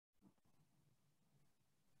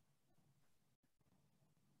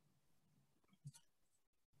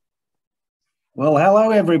Well,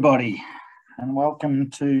 hello everybody and welcome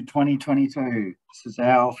to 2022. This is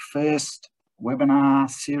our first webinar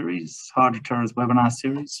series, Hydroterra's webinar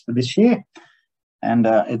series for this year. And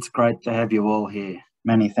it's great to have you all here.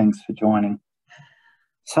 Many thanks for joining.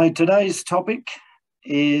 So today's topic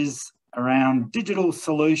is around digital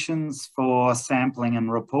solutions for sampling and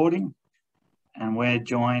reporting. And we're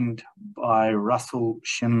joined by Russell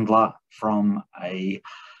Schindler from a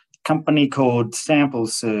company called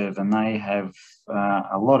SampleServe, and they have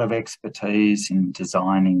a lot of expertise in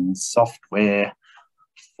designing software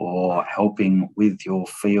for helping with your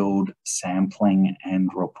field sampling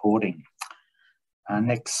and reporting.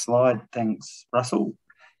 Next slide, thanks, Russell.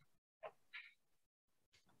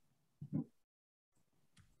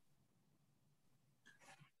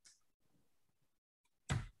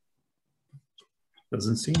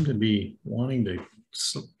 Doesn't seem to be wanting to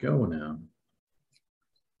go now.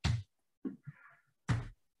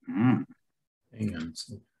 Hang on.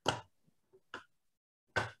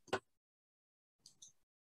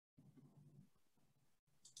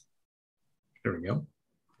 There we go.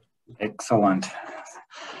 Excellent.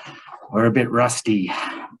 We're a bit rusty.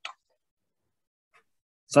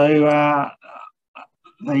 So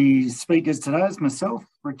the speakers today is myself,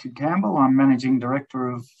 Richard Campbell. I'm Managing Director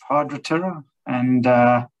of Hydroterra, and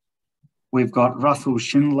we've got Russell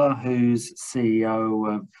Schindler, who's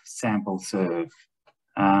CEO of SampleServe.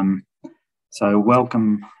 So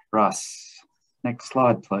welcome, Russ. Next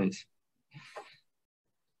slide, please.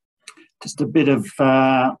 Just a bit of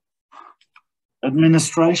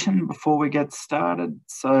administration before we get started.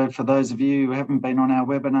 So for those of you who haven't been on our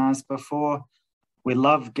webinars before, we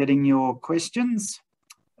love getting your questions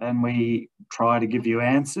and we try to give you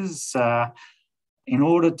answers. In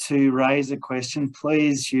order to raise a question,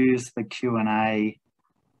 please use the Q&A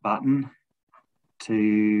button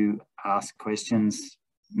to ask questions,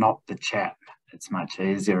 not the chat. It's much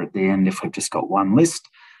easier at the end if we've just got one list.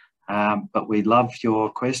 But we love your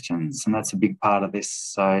questions, and that's a big part of this.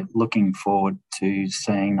 So looking forward to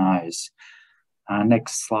seeing those.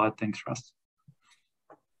 Next slide, thanks, Russ.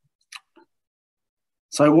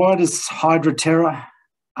 So why does Hydroterra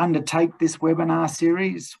undertake this webinar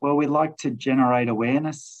series? Well, we like to generate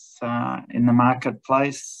awareness in the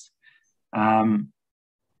marketplace on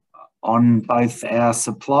both our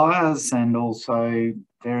suppliers and also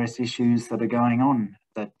various issues that are going on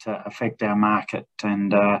that affect our market.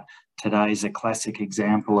 And today's a classic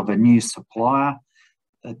example of a new supplier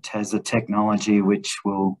that has a technology which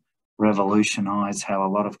will revolutionise how a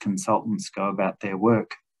lot of consultants go about their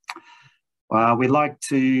work. We like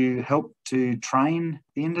to help to train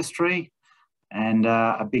the industry, and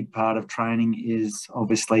a big part of training is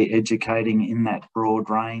obviously educating in that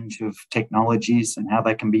broad range of technologies and how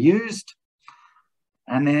they can be used.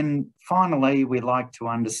 And then finally, we like to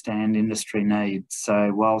understand industry needs.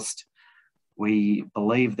 So whilst we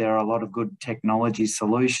believe there are a lot of good technology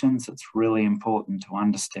solutions, it's really important to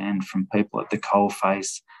understand from people at the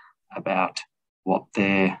coalface about what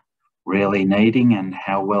they're really needing and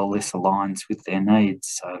how well this aligns with their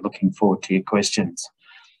needs. So looking forward to your questions.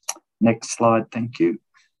 Next slide, thank you.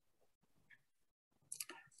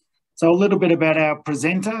 So a little bit about our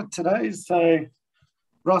presenter today. So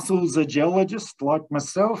Russell's a geologist like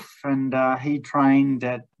myself, and he trained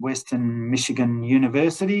at Western Michigan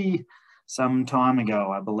University some time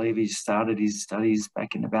ago. I believe he started his studies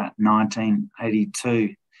back in about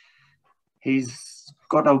 1982. He's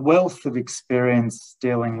got a wealth of experience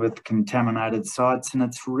dealing with contaminated sites, and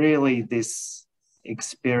it's really this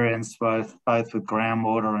experience both with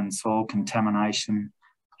groundwater and soil contamination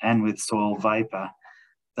and with soil vapour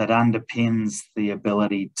that underpins the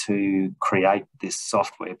ability to create this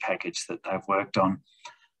software package that they've worked on.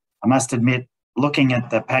 I must admit, looking at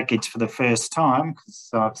the package for the first time, because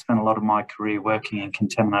I've spent a lot of my career working in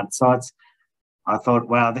contaminated sites, I thought,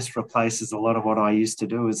 wow, this replaces a lot of what I used to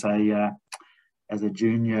do as a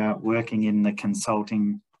junior working in the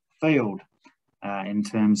consulting field in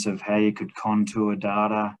terms of how you could contour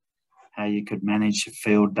data, how you could manage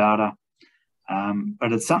field data.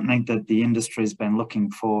 But it's something that the industry has been looking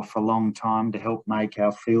for a long time to help make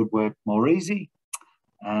our field work more easy,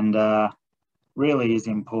 and really is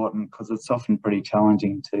important because it's often pretty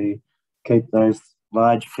challenging to keep those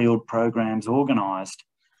large field programs organised.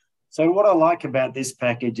 So what I like about this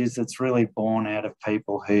package is it's really born out of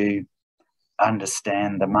people who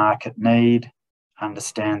understand the market need,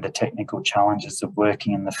 understand the technical challenges of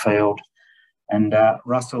working in the field. And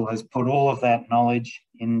Russell has put all of that knowledge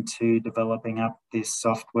into developing up this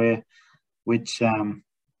software, which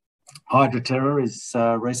Hydroterra has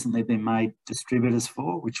recently been made distributors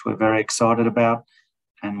for, which we're very excited about.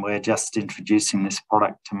 And we're just introducing this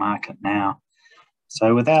product to market now.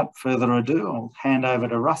 So without further ado, I'll hand over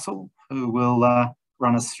to Russell, who will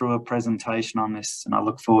run us through a presentation on this, and I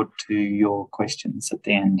look forward to your questions at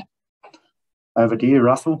the end. Over to you,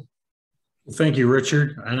 Russell. Well, thank you,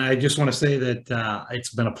 Richard. And I just want to say that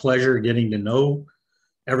it's been a pleasure getting to know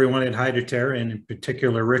everyone at Hydroterra, and in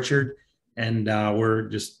particular, Richard. And we're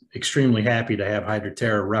just extremely happy to have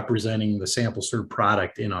Hydroterra representing the sample serve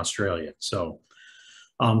product in Australia. So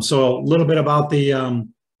a little bit about the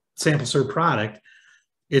sample serve product.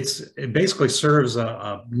 It basically serves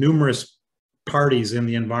numerous parties in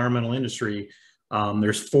the environmental industry.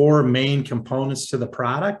 There's 4 main components to the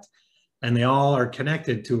product, and they all are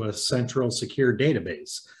connected to a central secure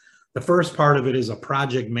database. The first part of it is a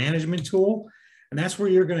project management tool, and that's where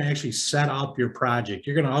you're going to actually set up your project.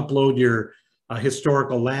 You're going to upload your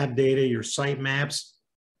historical lab data, your site maps,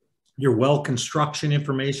 your well construction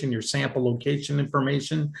information, your sample location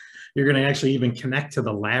information. You're going to actually even connect to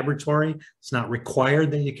the laboratory. It's not required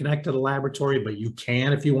that you connect to the laboratory, but you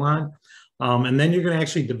can if you want. And then you're going to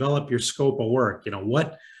actually develop your scope of work. You know,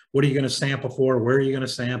 what are you going to sample for? Where are you going to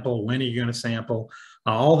sample? When are you going to sample?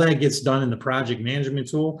 All that gets done in the project management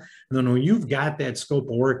tool. And then when you've got that scope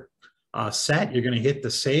of work set, you're going to hit the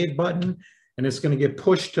save button, and it's going to get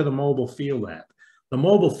pushed to the mobile field app. The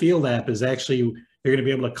mobile field app is actually, you're going to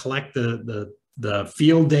be able to collect the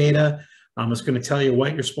field data. It's going to tell you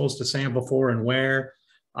what you're supposed to sample for and where.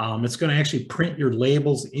 It's going to actually print your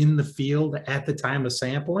labels in the field at the time of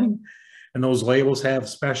sampling. And those labels have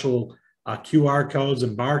special QR codes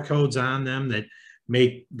and barcodes on them that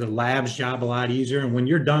make the lab's job a lot easier. And when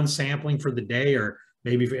you're done sampling for the day, or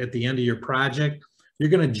maybe at the end of your project, you're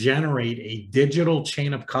going to generate a digital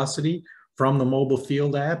chain of custody from the mobile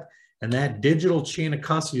field app. And that digital chain of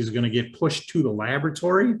custody is going to get pushed to the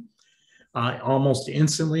laboratory almost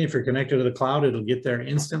instantly. If you're connected to the cloud, it'll get there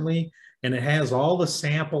instantly. And it has all the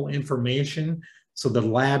sample information. So the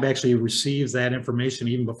lab actually receives that information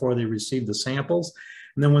even before they receive the samples.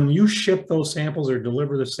 And then when you ship those samples or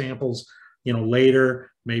deliver the samples, you know,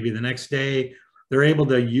 later, maybe the next day, they're able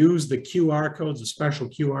to use the QR codes, the special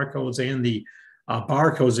QR codes, and the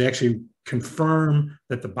barcodes to actually confirm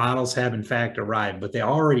that the bottles have in fact arrived, but they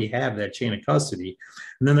already have that chain of custody.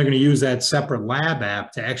 And then they're going to use that separate lab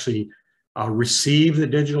app to actually receive the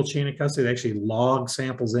digital chain of custody. They actually log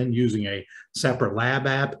samples in using a separate lab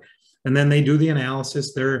app. And then they do the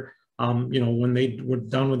analysis. They're, you know, when they were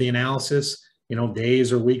done with the analysis, you know,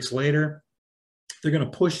 days or weeks later, they're going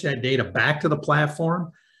to push that data back to the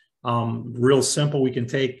platform. Real simple. We can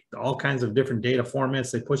take all kinds of different data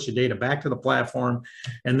formats. They push the data back to the platform,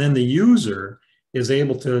 and then the user is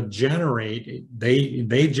able to generate,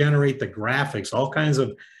 they generate the graphics, all kinds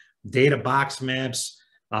of data box maps,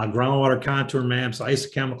 groundwater contour maps,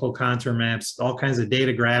 isochemical contour maps, all kinds of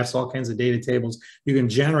data graphs, all kinds of data tables. You can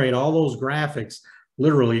generate all those graphics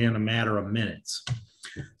literally in a matter of minutes.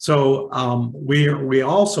 So we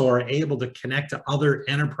also are able to connect to other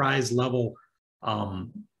enterprise level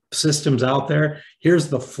systems out there. Here's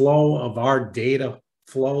the flow of our data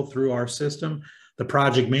flow through our system. The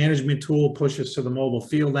project management tool pushes to the mobile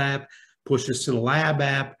field app, pushes to the lab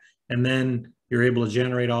app, and then you're able to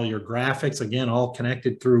generate all your graphics, again, all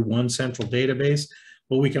connected through one central database.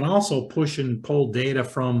 But we can also push and pull data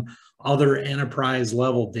from other enterprise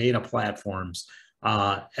level data platforms,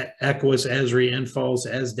 Equus, Esri, Infos,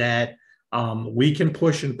 ESDAT. We can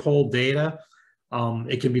push and pull data.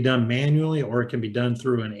 It can be done manually, or it can be done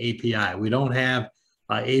through an API. We don't have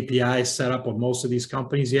APIs set up with most of these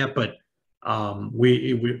companies yet, but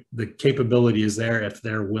the capability is there if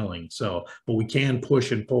they're willing. So, but we can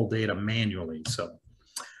push and pull data manually. So,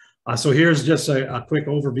 so here's just a quick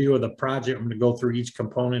overview of the project. I'm going to go through each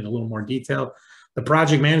component in a little more detail. The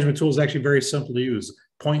project management tool is actually very simple to use.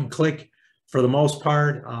 Point and click for the most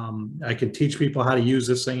part. I can teach people how to use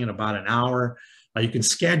this thing in about an hour. You can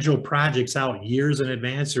schedule projects out years in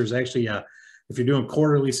advance. There's actually if you're doing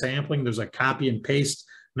quarterly sampling, there's a copy and paste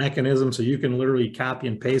mechanism. So you can literally copy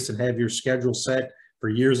and paste and have your schedule set for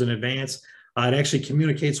years in advance. It actually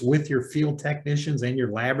communicates with your field technicians and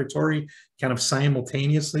your laboratory kind of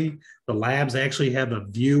simultaneously. The labs actually have a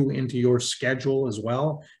view into your schedule as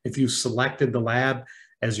well. If you selected the lab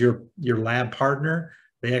as your lab partner,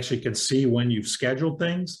 they actually can see when you've scheduled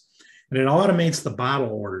things. And it automates the bottle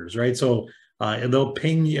orders, right? So it'll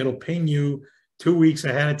ping you 2 weeks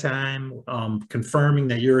ahead of time, confirming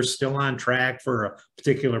that you're still on track for a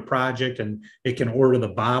particular project, and it can order the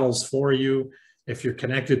bottles for you if you're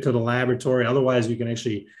connected to the laboratory. Otherwise, you can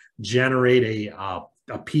actually generate a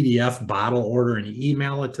PDF bottle order and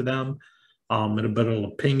email it to them, but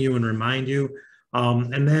it'll ping you and remind you.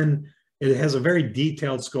 And then it has a very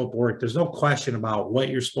detailed scope of work. There's no question about what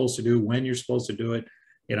you're supposed to do, when you're supposed to do it,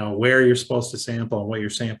 you know, where you're supposed to sample and what you're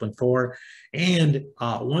sampling for. And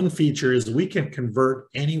one feature is we can convert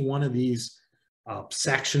any one of these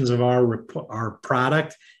sections of our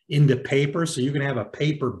product into paper. So you can have a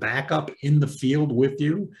paper backup in the field with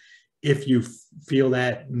you if you feel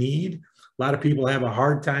that need. A lot of people have a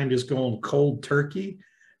hard time just going cold turkey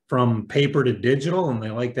from paper to digital, and they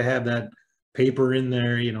like to have that paper in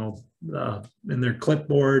their, you know, in their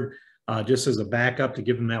clipboard just as a backup to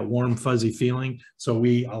give them that warm, fuzzy feeling. So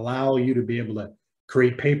we allow you to be able to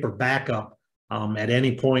create paper backup at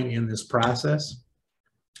any point in this process.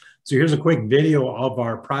 So here's a quick video of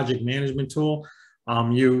our project management tool.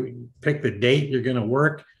 You pick the date you're going to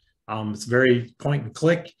work. It's very point and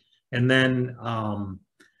click. And then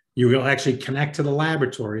you will actually connect to the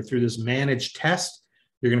laboratory through this manage test.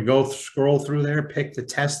 You're going to go scroll through there, pick the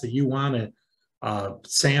test that you want to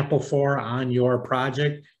sample for on your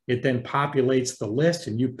project. It then populates the list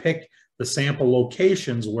and you pick the sample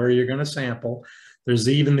locations where you're going to sample. There's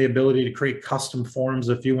even the ability to create custom forms.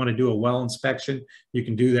 If you want to do a well inspection, you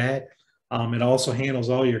can do that. It also handles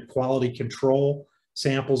all your quality control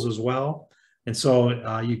samples as well. And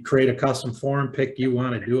so you create a custom form, pick you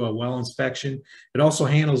want to do a well inspection. It also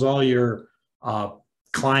handles all your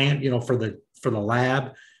client, you know, for the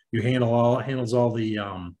lab. You handles all the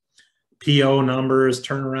PO numbers,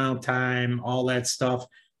 turnaround time, all that stuff.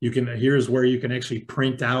 Here's where you can actually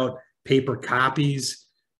print out paper copies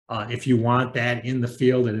if you want that in the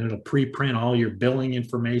field, and it'll pre-print all your billing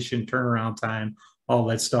information, turnaround time, all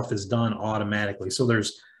that stuff is done automatically. So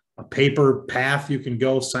there's a paper path you can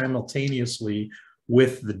go simultaneously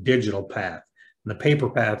with the digital path. And the paper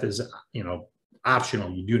path is, you know,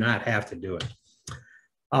 optional. You do not have to do it.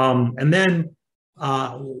 And then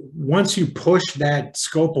once you push that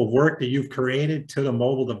scope of work that you've created to the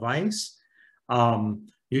mobile device,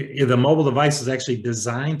 the mobile device is actually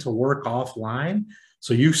designed to work offline.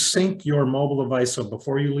 So you sync your mobile device. So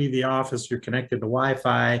before you leave the office, you're connected to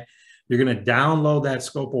Wi-Fi. You're going to download that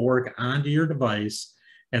scope of work onto your device,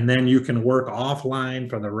 and then you can work offline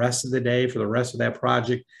for the rest of the day, for the rest of that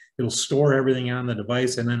project. It'll store everything on the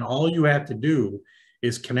device, and then all you have to do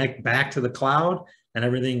is connect back to the cloud, and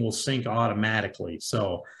everything will sync automatically.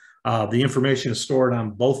 So the information is stored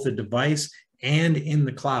on both the device and in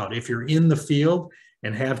the cloud. If you're in the field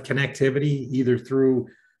and have connectivity either through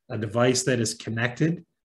a device that is connected,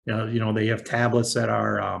 you know, they have tablets that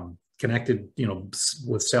are connected, you know,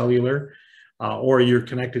 with cellular, or you're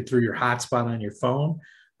connected through your hotspot on your phone.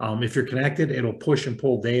 If you're connected, it'll push and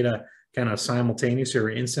pull data kind of simultaneously or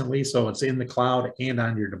instantly. So it's in the cloud and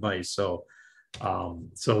on your device. So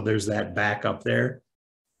there's that backup there.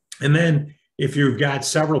 And then if you've got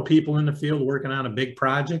several people in the field working on a big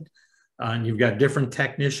project, and you've got different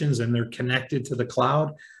technicians and they're connected to the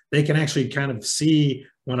cloud, they can actually kind of see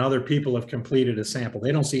when other people have completed a sample.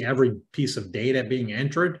 They don't see every piece of data being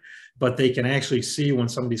entered, but they can actually see when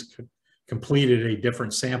somebody's completed a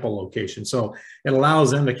different sample location. So it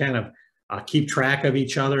allows them to kind of keep track of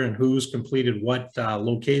each other and who's completed what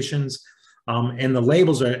locations. And the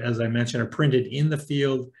labels, as I mentioned, are printed in the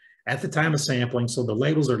field at the time of sampling. So the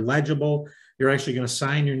labels are legible. You're actually going to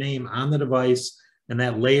sign your name on the device, and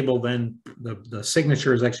that label, then the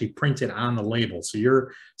signature is actually printed on the label. So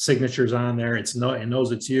your signature's on there. It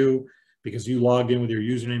knows it's you because you logged in with your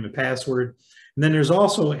username and password. And then there's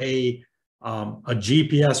also a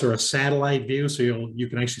GPS or a satellite view. So you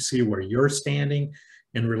can actually see where you're standing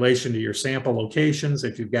in relation to your sample locations,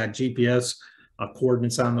 if you've got GPS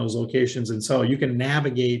coordinates on those locations. And so you can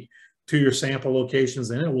navigate to your sample locations,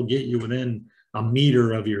 and it will get you within a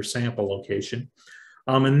meter of your sample location.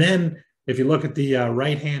 And then if you look at the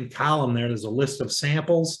right-hand column there, there's a list of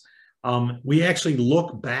samples. We actually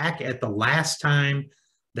look back at the last time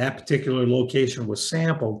that particular location was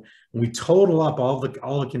sampled, and we total up all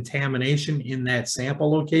the contamination in that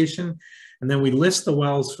sample location, and then we list the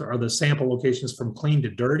wells or the sample locations from clean to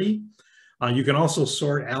dirty. You can also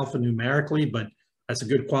sort alphanumerically, but that's a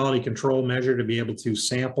good quality control measure to be able to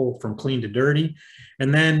sample from clean to dirty.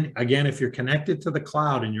 And then again, if you're connected to the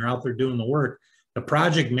cloud and you're out there doing the work, the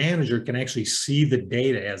project manager can actually see the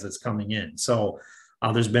data as it's coming in. So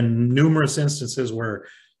there's been numerous instances where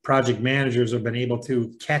project managers have been able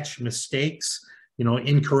to catch mistakes, you know,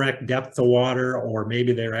 incorrect depth of water, or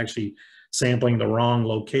maybe they're actually sampling the wrong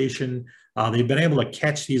location. They've been able to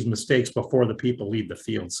catch these mistakes before the people leave the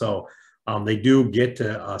field. So they do get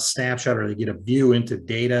a snapshot, or they get a view into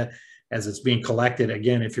data as it's being collected,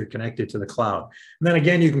 again, if you're connected to the cloud. And then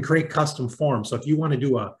again, you can create custom forms. So if you want to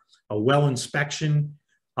do a well inspection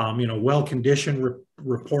well-conditioned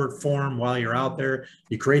report form while you're out there.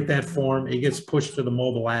 You create that form, it gets pushed to the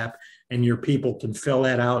mobile app, and your people can fill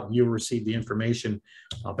that out and you'll receive the information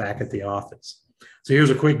back at the office. So here's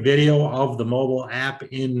a quick video of the mobile app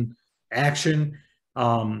in action.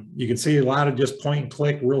 You can see a lot of just point and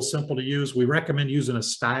click, real simple to use. We recommend using a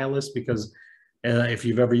stylus because if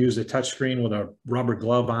you've ever used a touchscreen with a rubber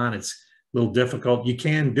glove on, it's a little difficult. You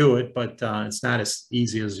can do it, but it's not as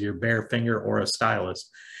easy as your bare finger or a stylus.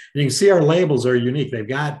 And you can see our labels are unique. They've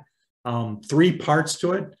got 3 parts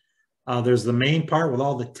to it. There's the main part with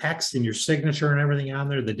all the text and your signature and everything on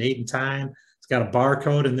there, the date and time. It's got a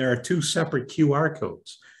barcode, and there are 2 separate QR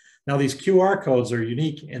codes. Now, these QR codes are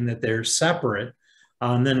unique in that they're separate.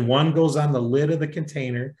 And then one goes on the lid of the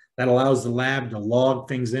container that allows the lab to log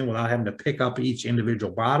things in without having to pick up each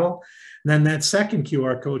individual bottle. And then that second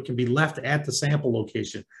QR code can be left at the sample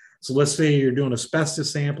location. So let's say you're doing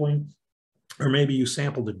asbestos sampling, or maybe you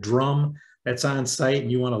sampled a drum that's on site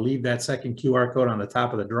and you want to leave that second QR code on the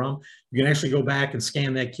top of the drum. You can actually go back and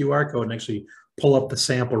scan that QR code and actually pull up the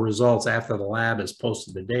sample results after the lab has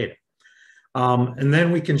posted the data. And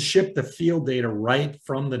then we can ship the field data right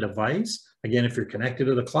from the device. Again, if you're connected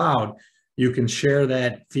to the cloud, you can share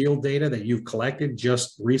that field data that you've collected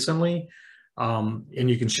just recently, and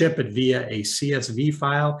you can ship it via a CSV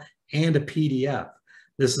file and a PDF.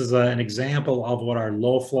 This is an example of what our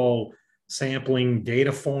low flow sampling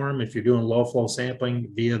data form, if you're doing low flow sampling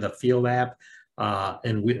via the field app,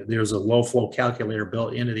 there's a low flow calculator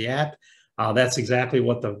built into the app. That's exactly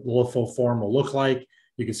what the low flow form will look like.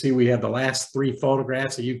 You can see we have the last 3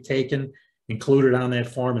 photographs that you've taken included on that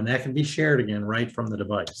form, and that can be shared again right from the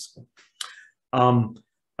device.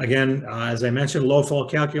 As I mentioned, low flow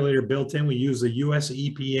calculator built in. We use the US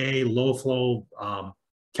EPA low flow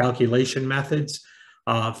calculation methods.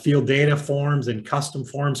 Field data forms and custom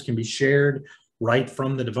forms can be shared right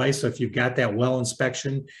from the device. So if you've got that well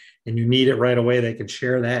inspection and you need it right away, they can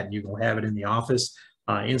share that and you can have it in the office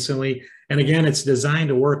instantly. And again, it's designed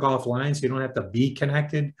to work offline, so you don't have to be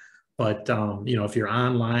connected. But if you're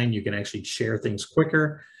online, you can actually share things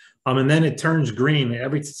quicker. And then it turns green.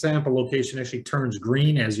 Every sample location actually turns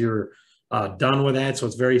green as you're done with that. So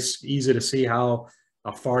it's very easy to see how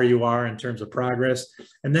far you are in terms of progress.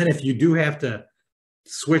 And then if you do have to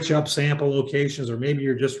switch up sample locations, or maybe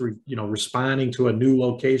you're just responding to a new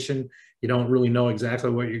location, you don't really know exactly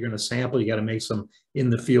what you're going to sample, you got to make some in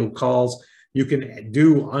the field calls. You can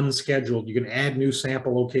do unscheduled, you can add new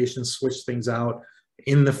sample locations, switch things out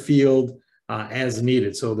in the field as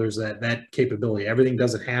needed. So there's that capability. Everything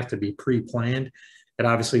doesn't have to be pre-planned. It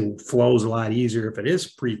obviously flows a lot easier if it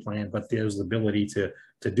is pre-planned, but there's the ability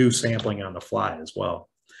to do sampling on the fly as well.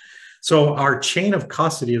 So our chain of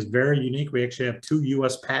custody is very unique. We actually have 2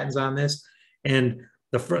 US patents on this. And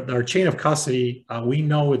our chain of custody, we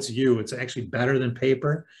know it's you. It's actually better than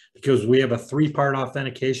paper because we have a 3-part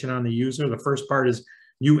authentication on the user. The first part is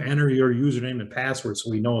you enter your username and password so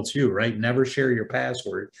we know it's you, right? Never share your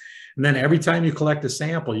password. And then every time you collect a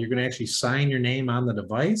sample, you're going to actually sign your name on the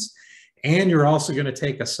device, and you're also going to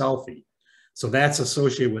take a selfie. So that's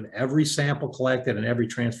associated with every sample collected and every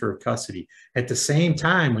transfer of custody. At the same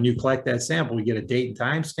time, when you collect that sample, we get a date and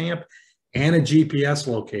time stamp and a GPS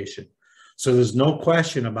location. So there's no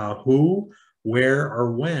question about who, where,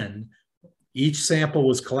 or when each sample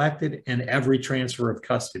was collected and every transfer of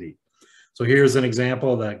custody. So here's an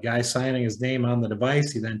example of the guy signing his name on the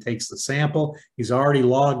device. He then takes the sample. He's already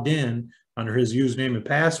logged in under his username and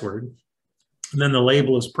password. And then the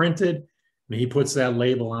label is printed, and he puts that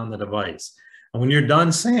label on the device. And when you're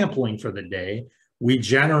done sampling for the day, we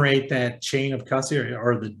generate that chain of custody,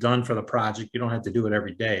 or done for the project. You don't have to do it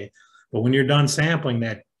every day. But when you're done sampling,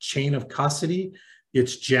 that chain of custody,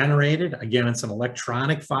 it's generated. Again, it's an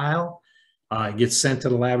electronic file. It gets sent to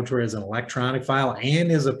the laboratory as an electronic file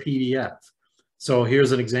and as a PDF. So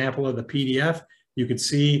here's an example of the PDF. You can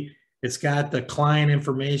see it's got the client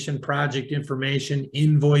information, project information,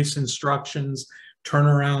 invoice instructions,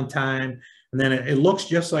 turnaround time. And then it looks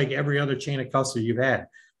just like every other chain of custody you've had.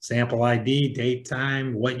 Sample ID, date,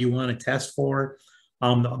 time, what you want to test for.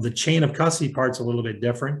 The chain of custody part's a little bit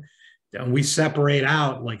different. And we separate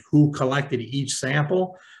out like who collected each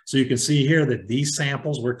sample. So you can see here that these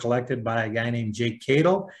samples were collected by a guy named Jake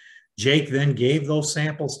Cadle. Jake then gave those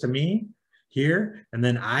samples to me here, and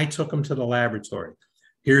then I took them to the laboratory.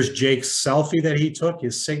 Here's Jake's selfie that he took,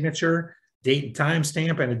 his signature, date and time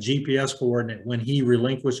stamp, and a GPS coordinate when he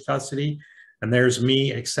relinquished custody. And there's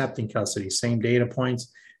me accepting custody, same data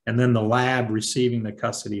points, and then the lab receiving the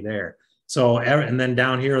custody there. So, and then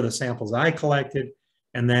down here are the samples I collected,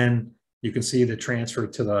 and then you can see the transfer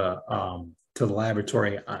to the to the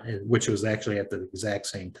laboratory, which was actually at the exact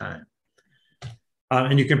same time.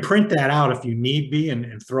 And you can print that out if you need be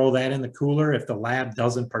and throw that in the cooler if the lab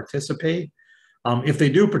doesn't participate. If they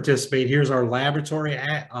do participate, here's our laboratory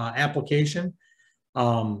application.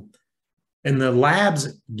 And the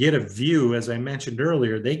labs get a view, as I mentioned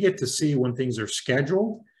earlier, they get to see when things are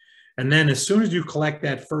scheduled. And then as soon as you collect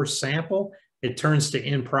that first sample, it turns to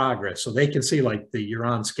in progress. So they can see like you're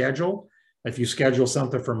on schedule. If you schedule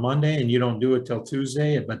something for Monday and you don't do it till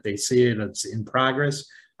Tuesday, but they see it's in progress,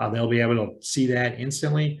 they'll be able to see that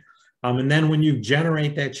instantly. And then when you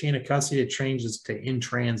generate that chain of custody, it changes to in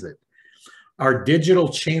transit. Our digital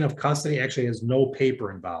chain of custody actually has no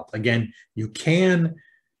paper involved. Again, you can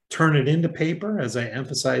turn it into paper, as I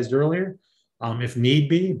emphasized earlier, if need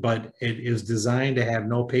be, but it is designed to have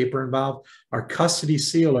no paper involved. Our custody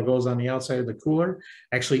seal that goes on the outside of the cooler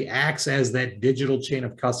actually acts as that digital chain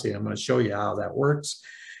of custody. I'm going to show you how that works.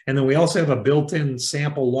 And then we also have a built-in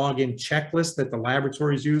sample login checklist that the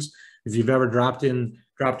laboratories use. If you've ever dropped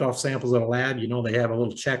off samples at a lab, you know they have a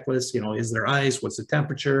little checklist, you know, is there ice, what's the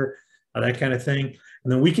temperature, that kind of thing.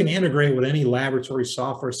 And then we can integrate with any laboratory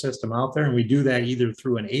software system out there, and we do that either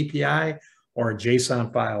through an API or a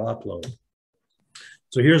JSON file upload.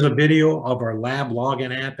 So here's a video of our lab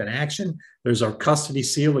login app in action. There's our custody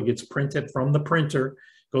seal that gets printed from the printer,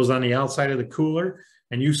 goes on the outside of the cooler,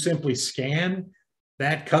 and you simply scan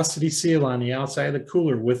that custody seal on the outside of the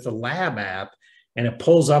cooler with the lab app, and it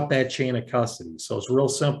pulls up that chain of custody. So it's real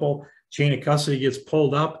simple. Chain of custody gets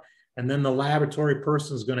pulled up, and then the laboratory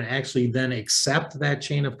person is going to actually then accept that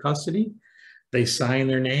chain of custody. They sign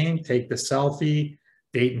their name, take the selfie,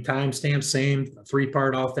 date and timestamp, same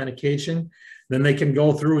 3-part authentication. Then they can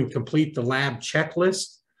go through and complete the lab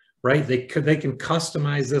checklist, right? They can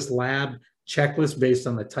customize this lab checklist based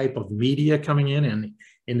on the type of media coming in and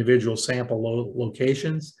individual sample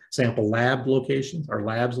locations, sample lab locations or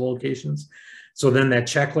labs locations. So then that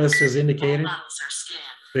checklist is indicated.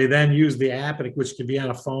 They then use the app, which can be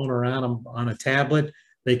on a phone or on a tablet.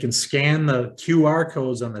 They can scan the QR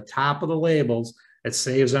codes on the top of the labels. It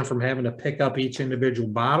saves them from having to pick up each individual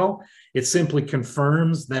bottle. It simply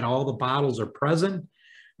confirms that all the bottles are present.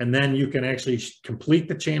 And then you can actually complete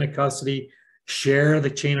the chain of custody, share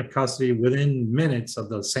the chain of custody within minutes of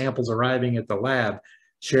the samples arriving at the lab,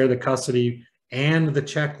 share the custody and the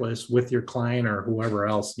checklist with your client or whoever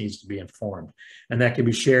else needs to be informed. And that can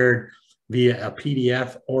be shared via a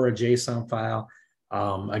PDF or a JSON file.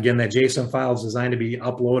 Again, that JSON file is designed to be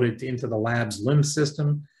uploaded into the lab's LIMS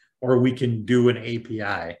system, or we can do an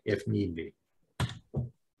API if need be.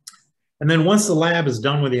 And then once the lab is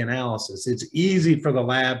done with the analysis, it's easy for the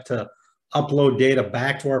lab to upload data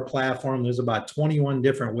back to our platform. There's about 21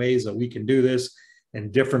 different ways that we can do this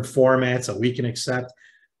in different formats that we can accept.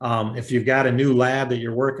 If you've got a new lab that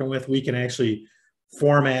you're working with, we can actually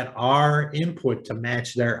format our input to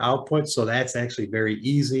match their output. So that's actually very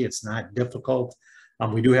easy. It's not difficult.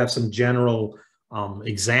 We do have some general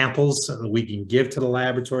examples that we can give to the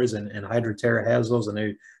laboratories, and Hydroterra has those,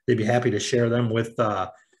 and they'd be happy to share them with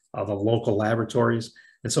the local laboratories.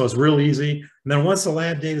 And so it's real easy. And then once the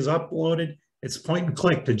lab data is uploaded, it's point and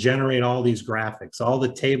click to generate all these graphics. All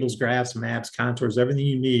the tables, graphs, maps, contours, everything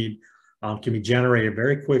you need can be generated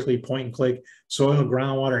very quickly, point and click, soil,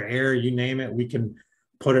 groundwater, air, you name it. We can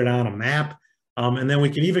put it on a map. And then we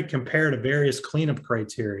can even compare to various cleanup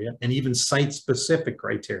criteria and even site-specific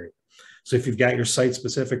criteria. So if you've got your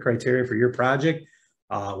site-specific criteria for your project,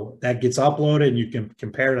 that gets uploaded and you can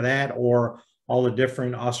compare to that or all the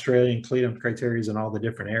different Australian cleanup criteria in all the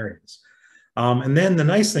different areas. And then the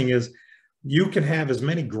nice thing is you can have as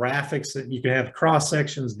many graphics that you can have cross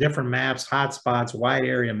sections, different maps, hotspots, wide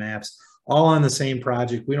area maps, all on the same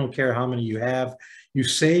project. We don't care how many you have. You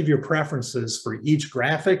save your preferences for each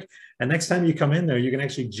graphic. And next time you come in there, you can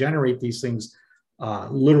actually generate these things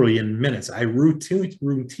literally in minutes. I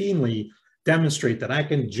routinely demonstrate that I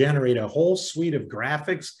can generate a whole suite of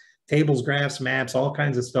graphics, tables, graphs, maps, all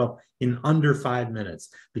kinds of stuff in under 5 minutes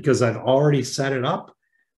because I've already set it up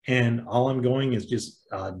and all I'm going is just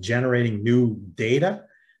generating new data.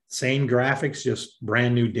 Same graphics, just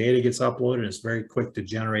brand new data gets uploaded and it's very quick to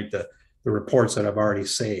generate the reports that I've already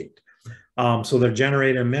saved. So they're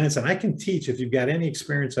generated in minutes, and I can teach, if you've got any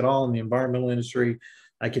experience at all in the environmental industry,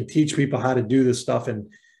 I can teach people how to do this stuff in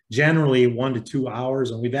generally 1 to 2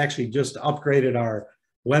 hours. And we've actually just upgraded our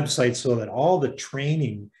website so that all the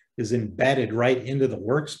training is embedded right into the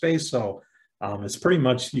workspace. So it's pretty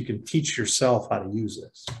much, you can teach yourself how to use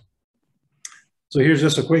this. So here's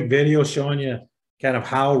just a quick video showing you kind of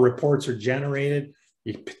how reports are generated.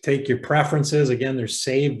 You take your preferences. Again, there's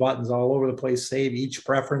save buttons all over the place. Save each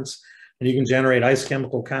preference. And you can generate ice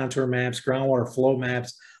chemical contour maps, groundwater flow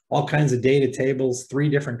maps, all kinds of data tables, 3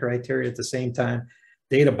 different criteria at the same time,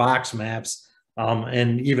 data box maps,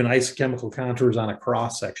 and even ice chemical contours on a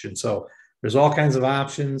cross section. So there's all kinds of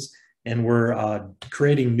options, and we're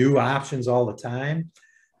creating new options all the time.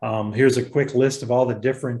 Here's a quick list of all the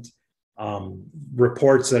different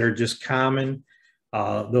reports that are just common.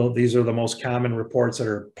 These are the most common reports that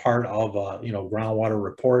are part of groundwater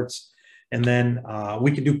reports. And then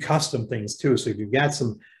we can do custom things too. So if you've got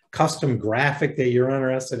some custom graphic that you're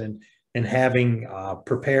interested in having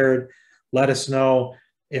prepared, let us know.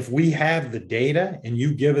 If we have the data and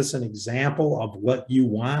you give us an example of what you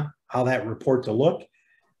want, how that report to look,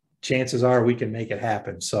 chances are we can make it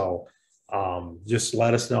happen. So just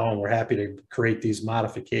let us know, and we're happy to create these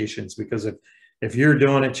modifications, because if you're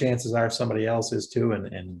doing it, chances are somebody else is too,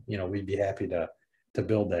 and we'd be happy to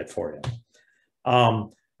build that for you.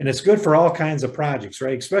 And it's good for all kinds of projects,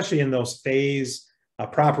 right? Especially in those phase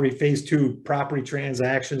 2 property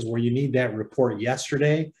transactions where you need that report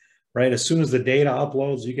yesterday, right? As soon as the data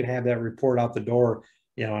uploads, you can have that report out the door,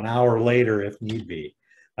 an hour later if need be.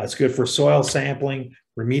 It's good for soil sampling,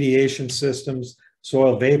 remediation systems,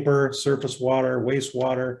 soil vapor, surface water,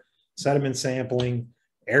 wastewater, sediment sampling,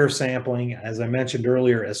 air sampling, as I mentioned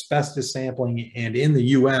earlier, asbestos sampling, and in the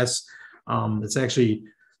US, it's actually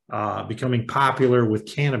becoming popular with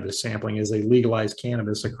cannabis sampling as they legalize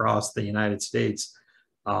cannabis across the United States.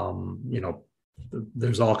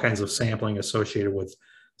 There's all kinds of sampling associated with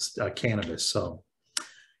cannabis. So,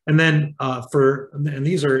 and then and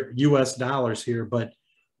these are US dollars here, but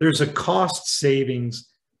there's a cost savings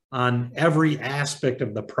on every aspect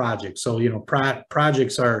of the project. So,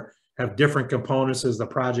 projects have different components as the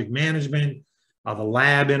project management, the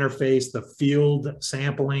lab interface, the field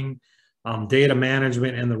sampling, data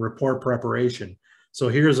management, and the report preparation. So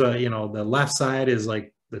here's the left side is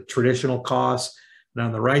like the traditional costs, and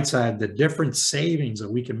on the right side, the different savings that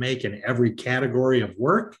we can make in every category of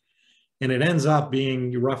work. And it ends up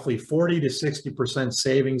being roughly 40 to 60%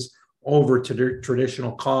 savings over to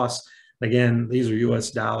traditional costs. Again, these are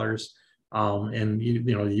US dollars and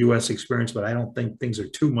the US experience, but I don't think things are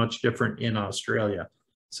too much different in Australia.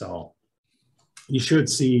 So you should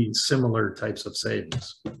see similar types of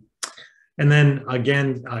savings. And then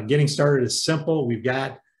again, getting started is simple. We've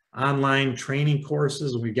got online training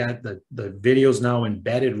courses. We've got the videos now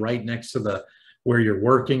embedded right next to where you're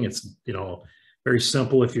working. It's very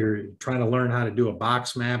simple. If you're trying to learn how to do a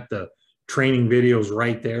box map, the training videos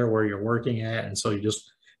right there where you're working at. And so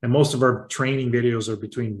and most of our training videos are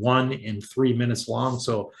between 1 and 3 minutes long.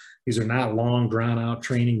 So these are not long, drawn out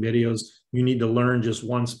training videos. You need to learn just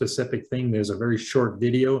one specific thing. There's a very short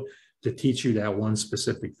video to teach you that one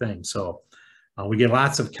specific thing. So we get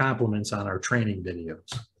lots of compliments on our training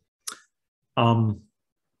videos. And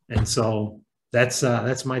so that's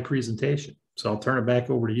my presentation. So I'll turn it back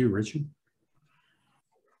over to you, Richard.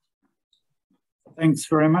 Thanks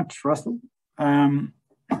very much, Russell.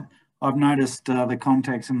 I've noticed the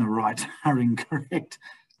contacts in the right are incorrect.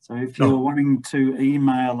 So if you're wanting to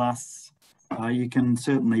email us, you can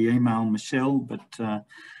certainly email Michelle, but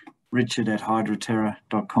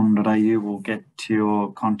richard@hydroterra.com.au will get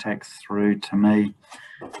your contacts through to me.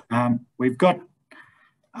 We've got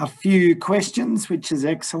a few questions, which is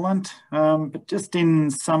excellent. But just in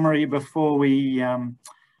summary, before we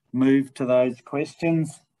move to those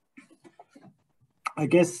questions, I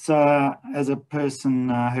guess as a person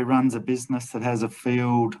who runs a business that has a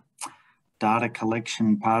field data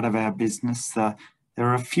collection part of our business, there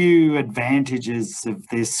are a few advantages of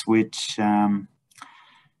this which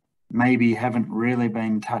maybe haven't really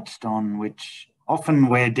been touched on, which often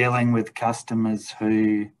we're dealing with customers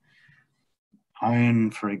who own,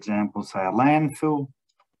 for example, say a landfill,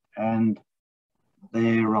 and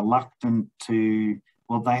they're reluctant to,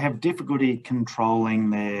 well, they have difficulty controlling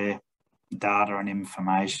their data and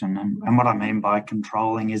information. And what I mean by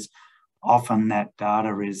controlling is often that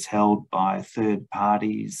data is held by third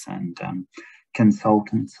parties and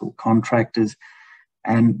consultants or contractors,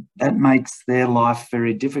 and that makes their life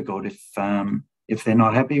very difficult if they're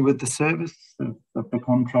not happy with the service of the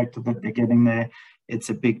contractor that they're getting there. It's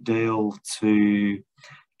a big deal to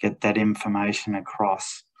get that information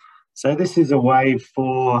across. So this is a way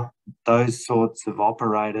for those sorts of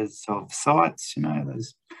operators of sites,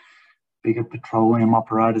 those bigger petroleum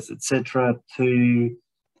operators, etc., to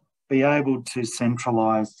be able to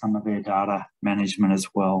centralise some of their data management as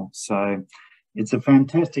well. So it's a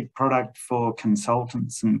fantastic product for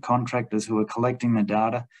consultants and contractors who are collecting the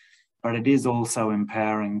data, but it is also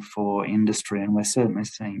empowering for industry, and we're certainly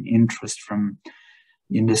seeing interest from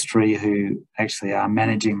industry who actually are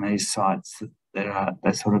managing these sites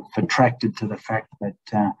they're sort of attracted to the fact that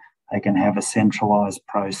they can have a centralised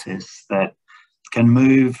process that can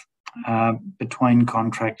move between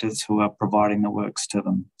contractors who are providing the works to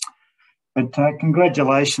them. But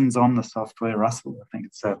congratulations on the software, Russell. I think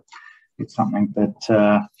it's something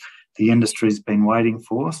that the industry's been waiting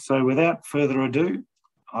for. So without further ado,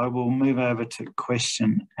 I will move over to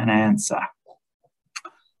question and answer.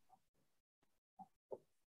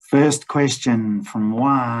 First question from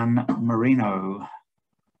Juan Marino.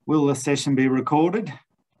 Will the session be recorded?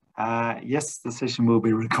 Yes, the session will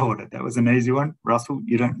be recorded. That was an easy one. Russell,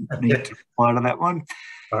 you don't need to reply to that one.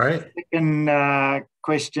 All right. Second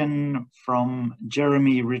question from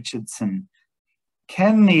Jeremy Richardson.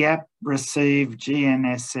 Can the app receive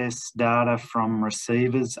GNSS data from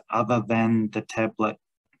receivers other than the tablet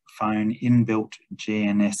phone inbuilt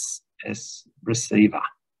GNSS receiver?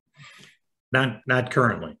 Not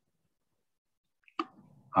currently.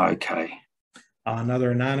 Okay.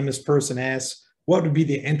 Another anonymous person asks, what would be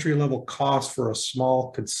the entry-level cost for a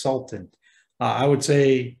small consultant? I would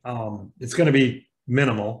say it's going to be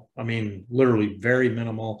minimal. I mean, literally very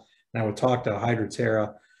minimal. And I would talk to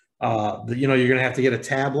Hydroterra. You're going to have to get a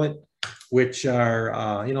tablet, which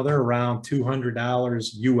are, they're around $200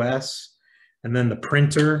 US. And then the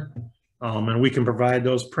printer, and we can provide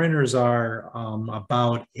those. Printers are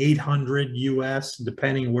about $800 US,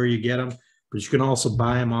 depending where you get them. But you can also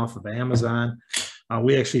buy them off of Amazon.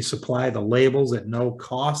 We actually supply the labels at no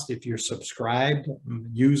cost if you're a subscribed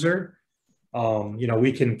user.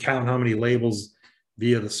 We can count how many labels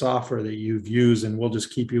via the software that you've used, and we'll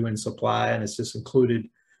just keep you in supply, and it's just included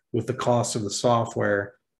with the cost of the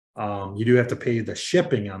software. You do have to pay the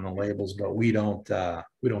shipping on the labels, but we don't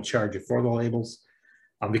charge you for the labels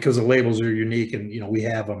because the labels are unique, and we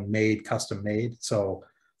have them made, custom made. So,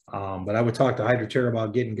 but I would talk to Hydroterra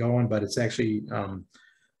about getting going, but it's actually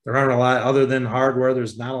there aren't a lot other than hardware.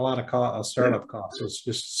 There's not a lot of startup costs. So it's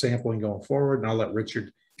just sampling going forward, and I'll let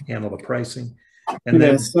Richard handle the pricing. And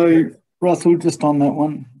then, so Russell, just on that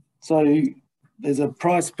one. So there's a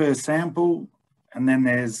price per sample, and then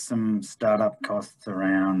there's some startup costs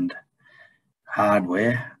around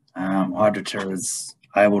hardware. Hydroterra is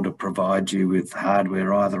able to provide you with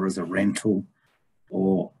hardware either as a rental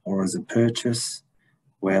or as a purchase.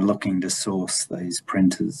 We're looking to source these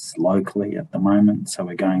printers locally at the moment, so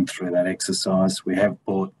we're going through that exercise. We have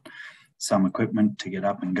bought some equipment to get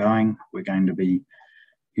up and going. We're going to be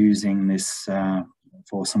using this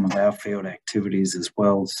for some of our field activities as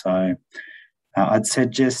well. So I'd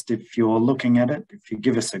suggest if you're looking at it, if you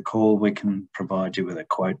give us a call, we can provide you with a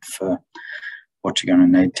quote for what you're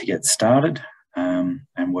going to need to get started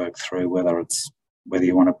and work through whether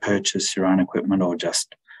you want to purchase your own equipment or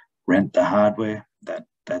just rent the hardware.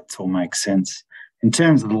 That all makes sense. In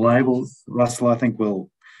terms of the labels, Russell, I think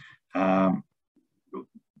we'll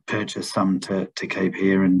purchase some to keep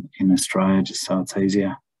here in Australia, just so it's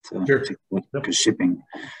easier because shipping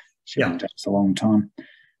takes a long time.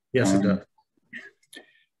 Yes, it does.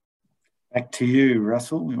 Back to you,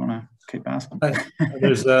 Russell. You want to keep asking?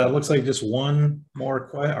 There's looks like just one more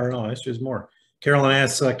there's more. Carolyn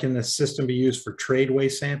asks, can the system be used for trade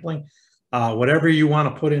waste sampling? Whatever you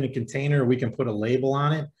want to put in a container, we can put a label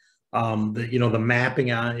on it. The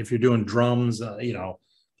mapping on, if you're doing drums,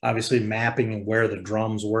 obviously mapping where the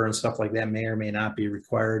drums were and stuff like that may or may not be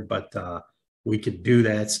required, but we could do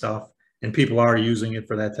that stuff, and people are using it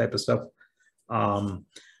for that type of stuff.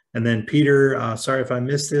 And then Peter, sorry if I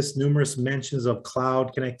missed this, numerous mentions of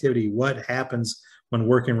cloud connectivity. What happens when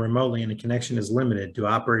working remotely and the connection is limited? Do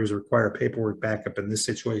operators require paperwork backup in this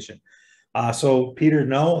situation? So Peter,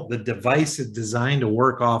 no, the device is designed to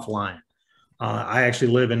work offline. I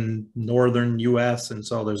actually live in northern US, and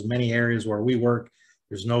so there's many areas where we work,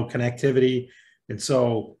 there's no connectivity. And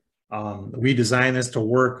so we designed this to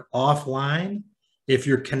work offline. If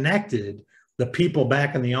you're connected, the people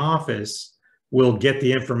back in the office will get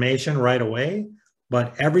the information right away,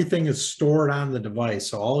 but everything is stored on the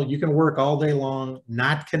device. So you can work all day long,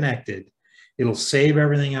 not connected. It'll save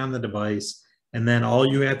everything on the device. And then all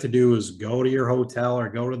you have to do is go to your hotel or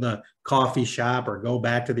go to the coffee shop or go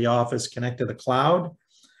back to the office, connect to the cloud.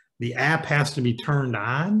 The app has to be turned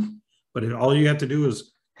on, but all you have to do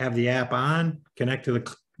is have the app on, connect to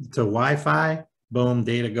Wi-Fi, boom,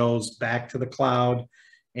 data goes back to the cloud,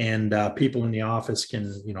 and people in the office can,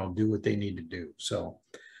 do what they need to do. So,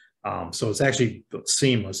 so it's actually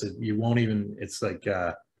seamless. It's like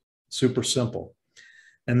super simple.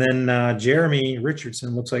 And then Jeremy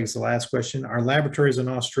Richardson, looks like it's the last question. Are laboratories in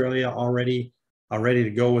Australia already ready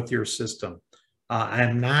to go with your system?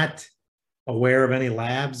 I'm not aware of any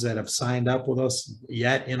labs that have signed up with us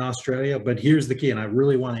yet in Australia, but here's the key, and I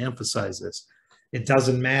really want to emphasize this. it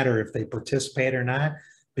doesn't matter if they participate or not,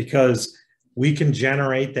 because we can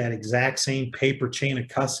generate that exact same paper chain of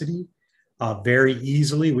custody very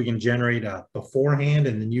easily. We can generate a beforehand,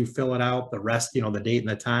 and then you fill it out, the rest, the date and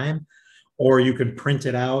the time, or you can print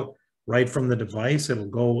it out right from the device. It'll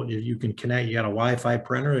go, you can connect, you got a Wi-Fi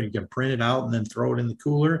printer, and you can print it out and then throw it in the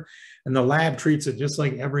cooler. And the lab treats it just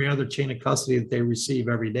like every other chain of custody that they receive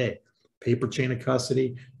every day. Paper chain of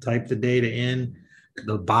custody, type the data in.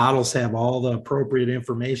 The bottles have all the appropriate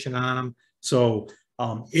information on them. So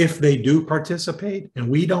if they do participate, and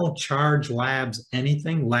we don't charge labs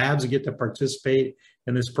anything, labs get to participate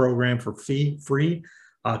in this program for free,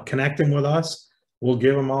 connect them with us. We'll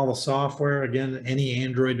give them all the software. Again, any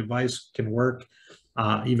Android device can work,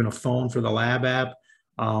 even a phone for the lab app.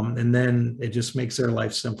 And then it just makes their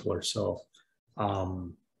life simpler. So, we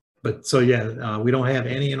don't have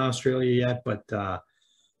any in Australia yet, but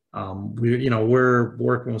we're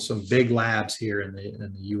working with some big labs here in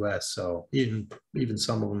the U.S. So even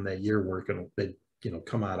some of them that you're working with, they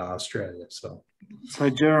come out of Australia. So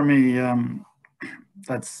Jeremy,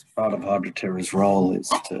 that's part of HydroTerra's role,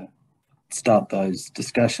 is to start those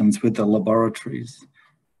discussions with the laboratories.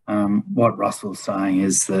 What Russell's saying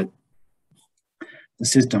is that the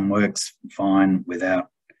system works fine without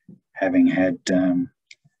having had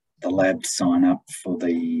the lab sign up for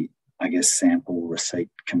the, I guess, sample receipt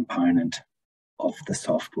component of the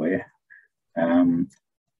software.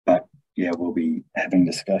 But yeah, we'll be having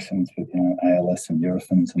discussions with ALS and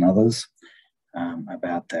Eurofins and others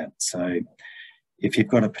about that. So if you've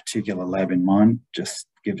got a particular lab in mind, just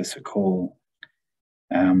give us a call.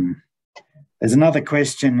 There's another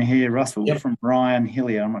question here, Russell, from Ryan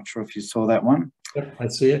Hillier. I'm not sure if you saw that one. Yep, I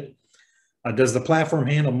see it. Does the platform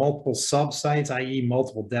handle multiple sub-sites, i.e.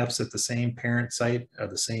 multiple depths at the same parent site or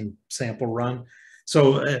the same sample run?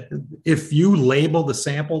 So if you label the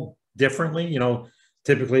sample differently,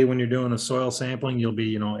 typically when you're doing a soil sampling, you'll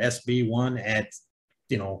be, SB1 at,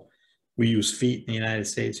 we use feet in the United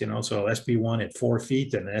States, so SB1 at 4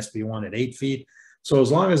 feet and SB1 at 8 feet. So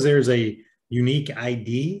as long as there's a unique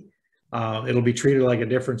ID, it'll be treated like a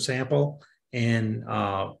different sample, and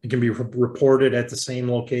it can be reported at the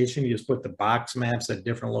same location. You just put the box maps at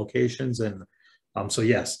different locations. And so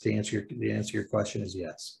yes, the answer to your question is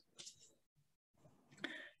yes.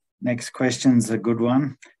 Next question's a good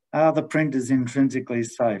one. Are the printers intrinsically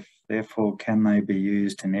safe? Therefore, can they be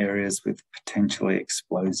used in areas with potentially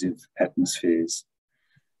explosive atmospheres?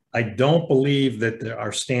 I don't believe that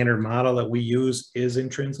our standard model that we use is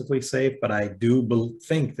intrinsically safe, but I do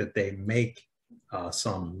think that they make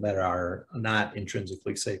some that are not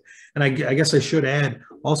intrinsically safe. And I guess I should add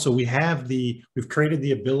also, we've created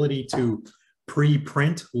the ability to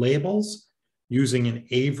pre-print labels using an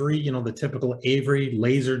Avery, the typical Avery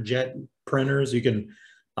laser jet printers. You can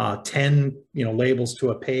 10 labels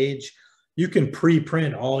to a page. You can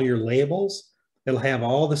pre-print all your labels. It'll have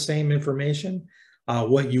all the same information.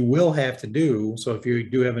 What you will have to do, so if you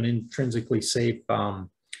do have an intrinsically safe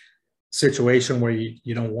situation where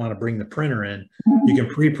you don't want to bring the printer in, you can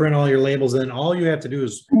pre-print all your labels. And then all you have to do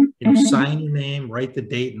is sign your name, write the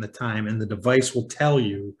date and the time, and the device will tell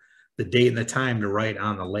you the date and the time to write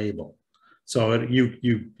on the label. So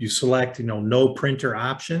you select no printer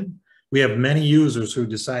option. We have many users who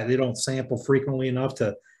decide they don't sample frequently enough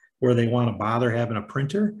to where they want to bother having a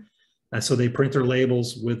printer, and so they print their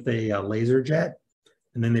labels with a laser jet.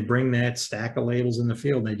 And then they bring that stack of labels in the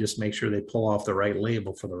field, and they just make sure they pull off the right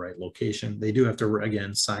label for the right location. They do have to,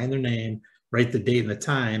 again, sign their name, write the date and the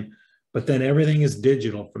time, but then everything is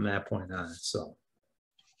digital from that point on. So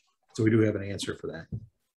we do have an answer for that.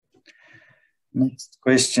 Next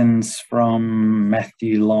question's from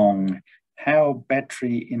Matthew Long. How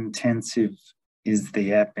battery intensive is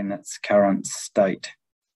the app in its current state?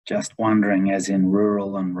 Just wondering, as in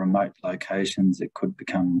rural and remote locations, it could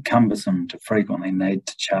become cumbersome to frequently need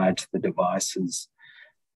to charge the devices,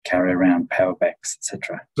 carry around power banks,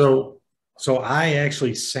 etc. So I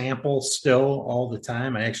actually sample still all the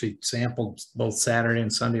time. I actually sampled both Saturday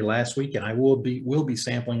and Sunday last week, and I will be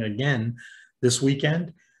sampling again this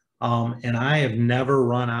weekend. And I have never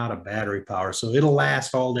run out of battery power, so it'll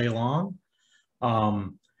last all day long.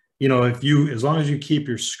 As long as you keep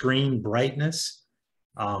your screen brightness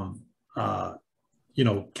kind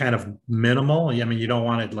of minimal. I mean, you don't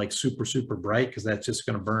want it like super bright, because that's just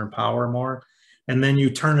going to burn power more. And then you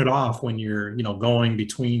turn it off when you're going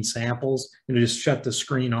between samples, just shut the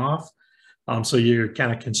screen off. So you're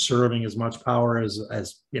kind of conserving as much power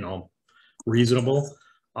as reasonable.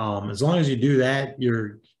 As long as you do that,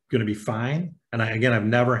 you're going to be fine. And I've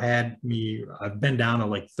been down to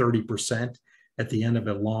like 30% at the end of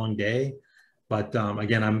a long day. But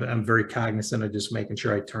again, I'm very cognizant of just making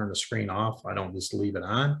sure I turn the screen off. I don't just leave it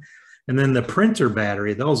on. And then the printer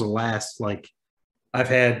battery, those will last, like, I've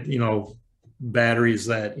had, batteries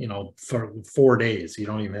that, for 4 days, you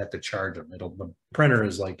don't even have to charge them. The printer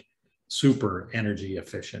is like super energy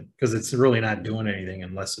efficient because it's really not doing anything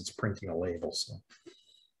unless it's printing a label. So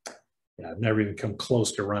yeah, I've never even come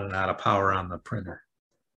close to running out of power on the printer.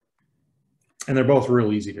 And they're both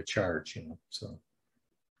real easy to charge, so.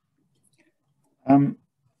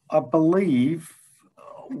 I believe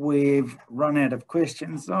we've run out of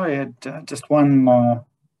questions. I had just one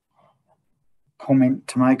comment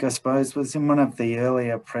to make, I suppose, was in one of the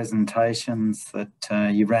earlier presentations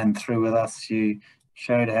that you ran through with us, you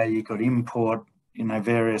showed how you could import,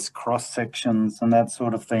 various cross sections and that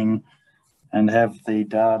sort of thing and have the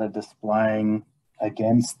data displaying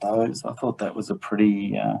against those. I thought that was a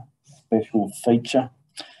pretty special feature.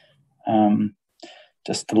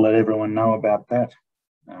 Just to let everyone know about that,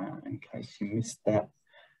 in case you missed that.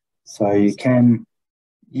 So you can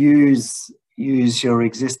use your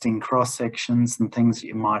existing cross sections and things that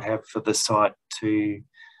you might have for the site to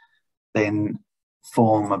then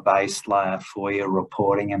form a base layer for your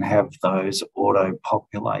reporting and have those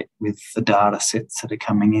auto-populate with the data sets that are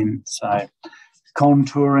coming in. So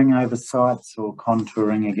contouring over sites or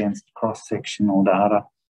contouring against cross-sectional data,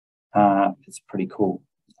 it's pretty cool.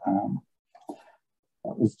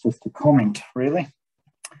 That was just a comment, really.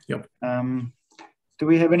 Yep. Do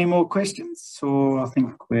we have any more questions, or I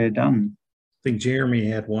think we're done? I think Jeremy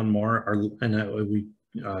had one more, we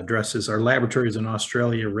addresses, our laboratories in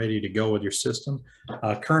Australia ready to go with your system?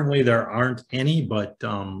 Currently, there aren't any, but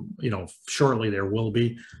shortly there will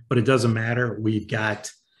be. But it doesn't matter. We've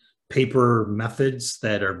got paper methods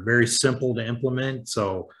that are very simple to implement.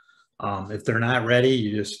 So if they're not ready,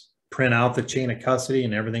 you just print out the chain of custody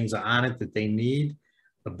and everything's on it that they need.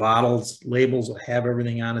 The bottles, labels will have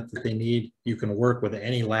everything on it that they need. You can work with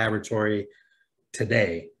any laboratory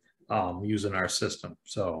today using our system.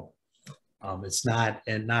 So it's not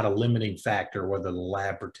a limiting factor whether the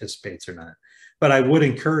lab participates or not. But I would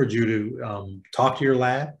encourage you to talk to your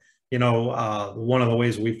lab. One of the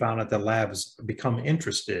ways we found that the labs become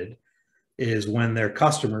interested is when their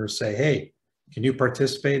customers say, hey, can you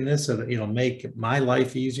participate in this? So that, make my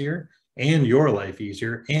life easier and your life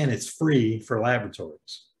easier, and it's free for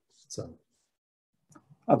laboratories. So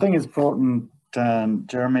I think it's important,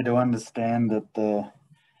 Jeremy, to understand that the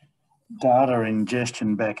data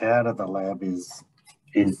ingestion back out of the lab is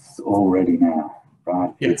already now,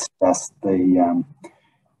 right? Yeah.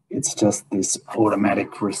 It's just this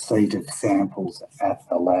automatic receipt of samples at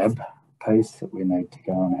the lab piece that we need to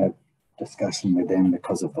go and have discussion with them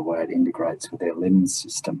because of the way it integrates with their LIMS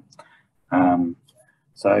system.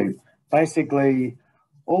 So basically,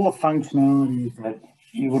 all the functionalities that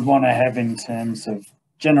you would want to have in terms of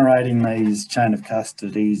generating these chain of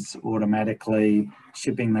custodies automatically,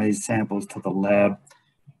 shipping these samples to the lab,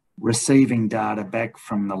 receiving data back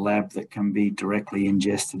from the lab that can be directly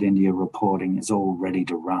ingested into your reporting is all ready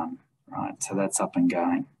to run, right? So that's up and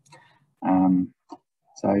going.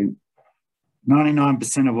 So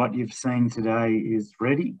 99% of what you've seen today is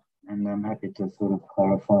ready, and I'm happy to sort of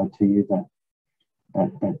clarify to you that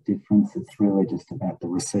difference. It's really just about the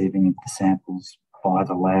receiving of the samples by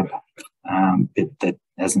the lab bit that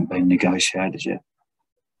hasn't been negotiated yet.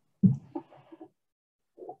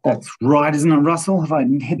 That's right, isn't it, Russell? Have I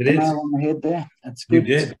hit the nail on the head there? That's good.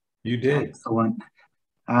 You did. Excellent.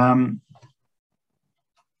 And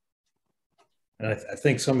I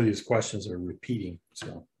think some of these questions are repeating.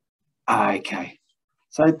 So. Okay.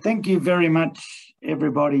 So thank you very much,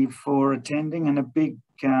 everybody, for attending, and a big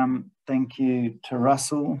thank you to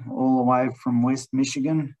Russell all the way from West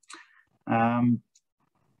Michigan.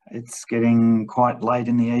 It's getting quite late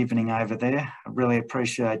in the evening over there. I really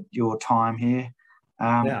appreciate your time here.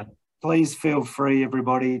 Please feel free,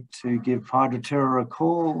 everybody, to give HydroTerra a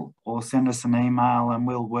call or send us an email, and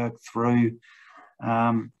we'll work through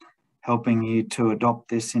helping you to adopt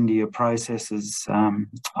this into your processes.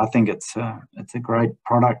 I think it's a great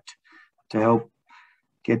product to help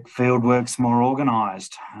get fieldworks more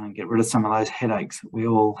organised and get rid of some of those headaches that we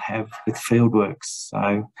all have with fieldworks.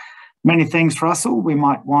 So many thanks, Russell. We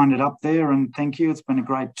might wind it up there, and thank you. It's been a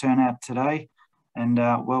great turnout today, and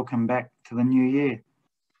welcome back to the new year.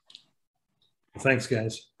 Thanks,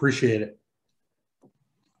 guys. Appreciate it.